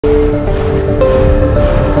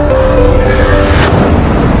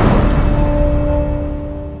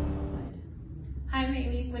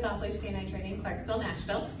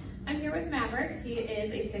Maverick. He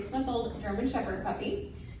is a 6-month-old German Shepherd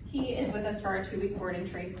puppy. He is with us for our 2-week board and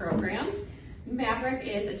train program. Maverick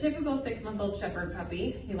is a typical 6-month-old Shepherd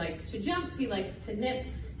puppy. He likes to jump, he likes to nip,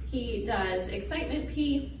 he does excitement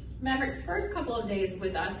pee. Maverick's first couple of days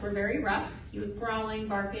with us were very rough. He was growling,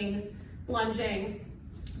 barking, lunging,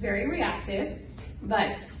 very reactive,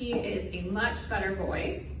 but he is a much better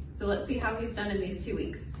boy. So let's see how he's done in these 2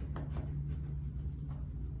 weeks.